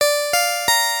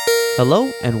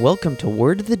Hello and welcome to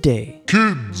Word of the Day.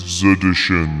 Kids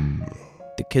Edition.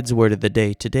 The kids' word of the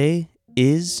day today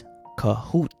is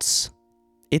cahoots.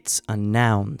 It's a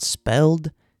noun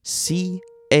spelled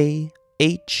C-A-H-O-O-T-S.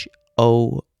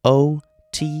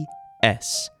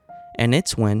 And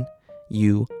it's when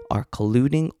you are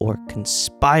colluding or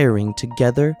conspiring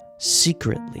together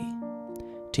secretly.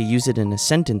 To use it in a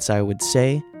sentence, I would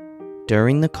say,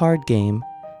 during the card game,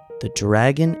 the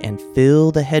dragon and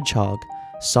Phil the Hedgehog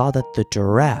saw that the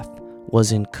giraffe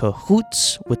was in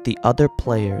cahoots with the other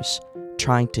players,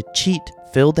 trying to cheat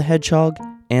Phil the Hedgehog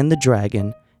and the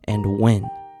dragon and win.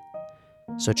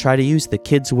 So try to use the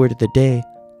kids' word of the day,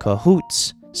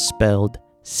 cahoots, spelled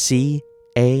C-A-H-O-O-T-S,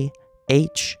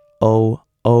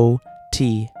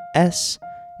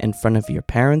 in front of your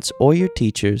parents or your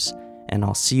teachers, and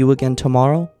I'll see you again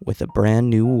tomorrow with a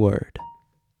brand new word.